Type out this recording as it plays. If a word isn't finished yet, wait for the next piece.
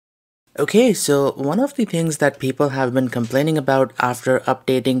Okay, so one of the things that people have been complaining about after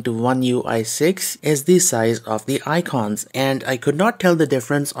updating to One UI 6 is the size of the icons, and I could not tell the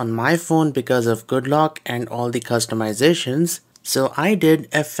difference on my phone because of GoodLock and all the customizations, so I did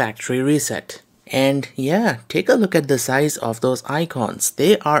a factory reset. And yeah, take a look at the size of those icons.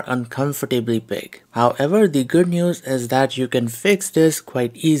 They are uncomfortably big. However, the good news is that you can fix this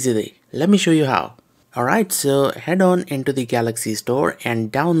quite easily. Let me show you how. Alright, so head on into the Galaxy Store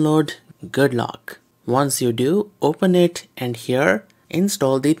and download GoodLock. Once you do, open it and here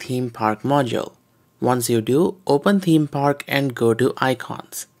install the theme park module. Once you do, open theme park and go to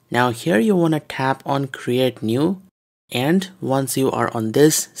icons. Now here you want to tap on create new, and once you are on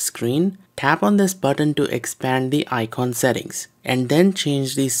this screen, tap on this button to expand the icon settings and then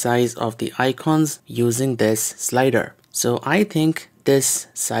change the size of the icons using this slider. So I think this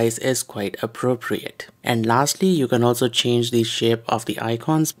size is quite appropriate. And lastly, you can also change the shape of the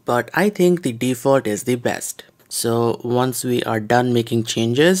icons, but I think the default is the best. So once we are done making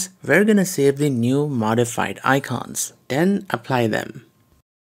changes, we're gonna save the new modified icons, then apply them.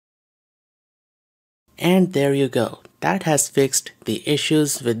 And there you go. That has fixed the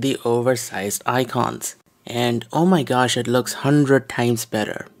issues with the oversized icons. And oh my gosh, it looks 100 times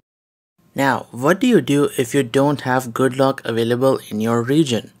better. Now, what do you do if you don't have GoodLock available in your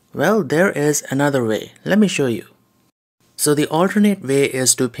region? Well, there is another way. Let me show you. So the alternate way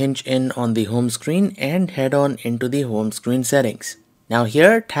is to pinch in on the home screen and head on into the home screen settings. Now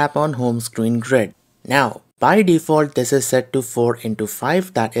here, tap on home screen grid. Now, by default, this is set to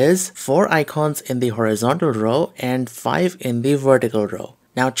 4x5, that is 4 icons in the horizontal row and 5 in the vertical row.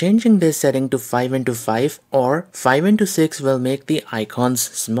 Now changing this setting to 5x5 or 5x6 will make the icons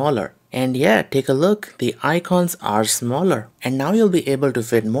smaller. And yeah, take a look, the icons are smaller. And now you'll be able to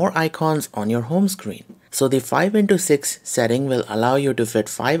fit more icons on your home screen. So the 5x6 setting will allow you to fit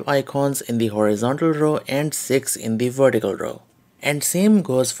 5 icons in the horizontal row and 6 in the vertical row. And same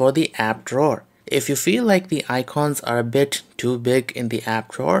goes for the app drawer. If you feel like the icons are a bit too big in the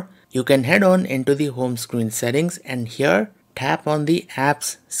app drawer, you can head on into the home screen settings and here tap on the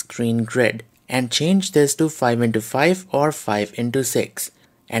apps screen grid and change this to 5x5 or 5x6.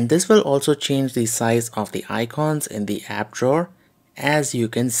 And this will also change the size of the icons in the app drawer, as you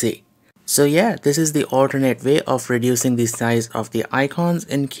can see. So yeah, this is the alternate way of reducing the size of the icons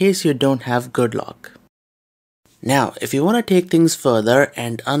in case you don't have GoodLock. Now, if you want to take things further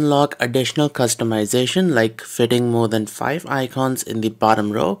and unlock additional customization like fitting more than 5 icons in the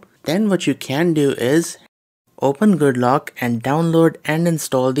bottom row, then what you can do is open GoodLock and download and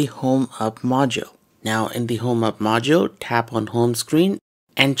install the Home Up module. Now in the Home Up module, tap on home screen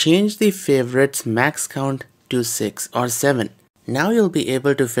and change the favorites max count to 6 or 7. Now you'll be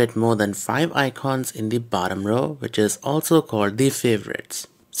able to fit more than 5 icons in the bottom row, which is also called the favorites.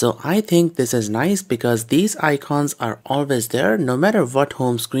 So I think this is nice because these icons are always there no matter what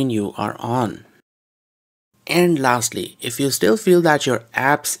home screen you are on. And lastly, if you still feel that your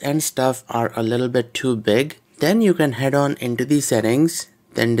apps and stuff are a little bit too big, then you can head on into the settings,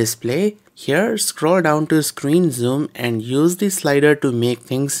 then display. Here, scroll down to screen zoom and use the slider to make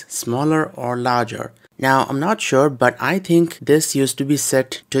things smaller or larger. Now, I'm not sure, but I think this used to be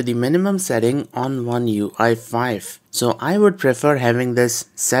set to the minimum setting on One UI 5. So I would prefer having this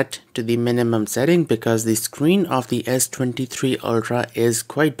set to the minimum setting because the screen of the S23 Ultra is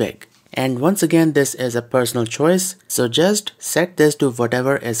quite big. And once again, this is a personal choice, so just set this to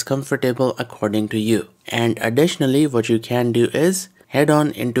whatever is comfortable according to you. And additionally, what you can do is head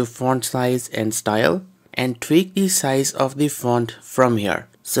on into font size and style and tweak the size of the font from here.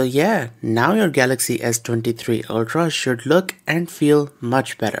 So yeah, now your Galaxy S23 Ultra should look and feel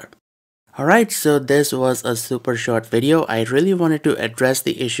much better. Alright, so this was a super short video. I really wanted to address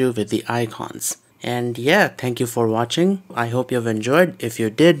the issue with the icons. And yeah, thank you for watching. I hope you've enjoyed. If you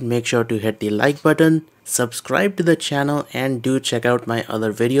did, make sure to hit the like button, subscribe to the channel, and do check out my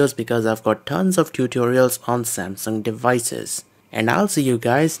other videos because I've got tons of tutorials on Samsung devices. And I'll see you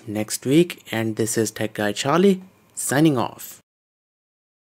guys next week, and this is Tech Guy Charlie signing off.